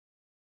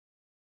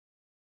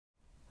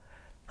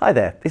Hi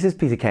there, this is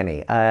Peter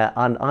Kenny,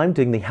 and I'm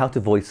doing the How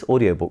to Voice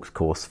Audiobooks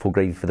course for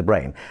Gravy for the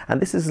Brain.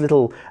 And this is a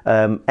little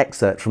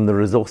excerpt from the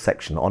resource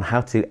section on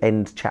how to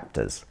end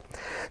chapters.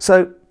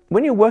 So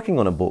when you're working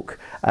on a book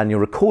and you're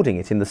recording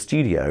it in the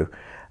studio,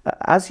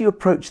 as you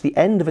approach the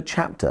end of a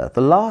chapter,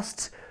 the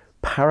last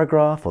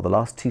paragraph or the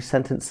last two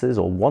sentences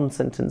or one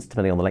sentence,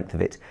 depending on the length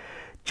of it,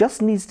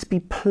 just needs to be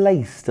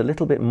placed a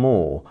little bit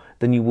more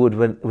than you would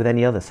with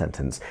any other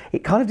sentence.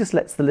 It kind of just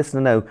lets the listener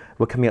know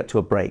we're coming up to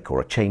a break or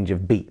a change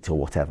of beat or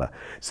whatever.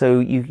 So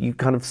you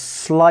kind of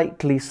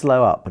slightly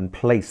slow up and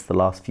place the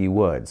last few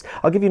words.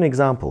 I'll give you an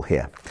example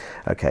here.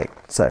 Okay,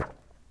 so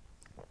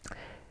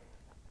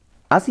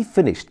as he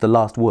finished the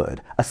last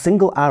word, a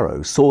single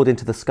arrow soared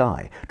into the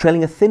sky,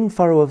 trailing a thin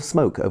furrow of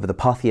smoke over the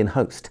Parthian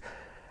host.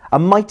 A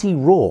mighty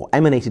roar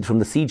emanated from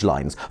the siege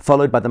lines,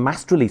 followed by the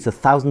massed release of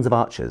thousands of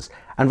archers,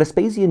 and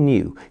Vespasian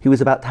knew he was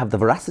about to have the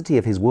veracity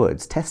of his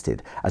words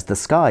tested as the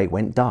sky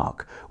went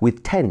dark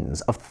with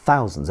tens of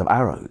thousands of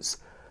arrows.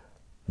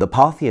 The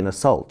Parthian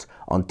assault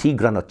on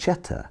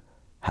Tigranotcheta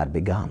had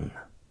begun.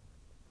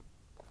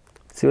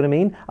 See what I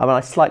mean?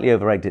 I slightly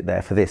over-egged it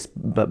there for this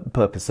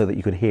purpose so that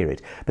you could hear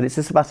it. But it's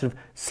just a matter of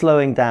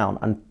slowing down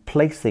and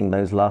placing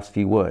those last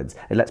few words.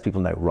 It lets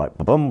people know, right,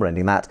 boom, we're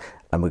ending that,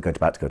 and we're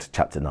about to go to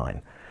chapter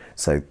 9.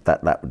 So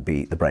that would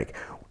be the break.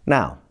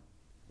 Now,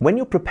 when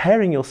you're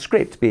preparing your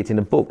script, be it in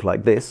a book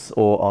like this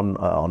or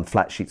on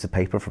flat sheets of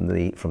paper from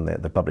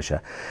the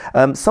publisher,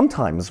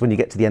 sometimes when you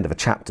get to the end of a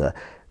chapter,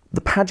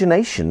 the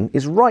pagination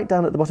is right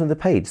down at the bottom of the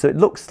page. So it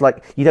looks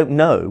like you don't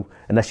know,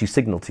 unless you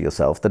signal to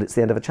yourself that it's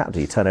the end of a chapter.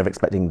 You turn over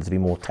expecting there to be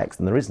more text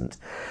than there isn't.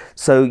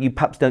 So you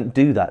perhaps don't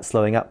do that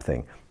slowing up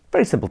thing.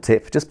 Very simple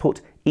tip, just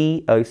put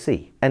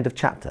EOC, end of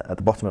chapter, at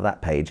the bottom of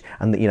that page,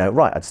 and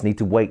right, I just need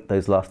to wait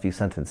those last few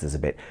sentences a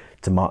bit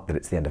to mark that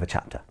it's the end of a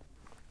chapter.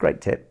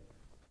 Great tip.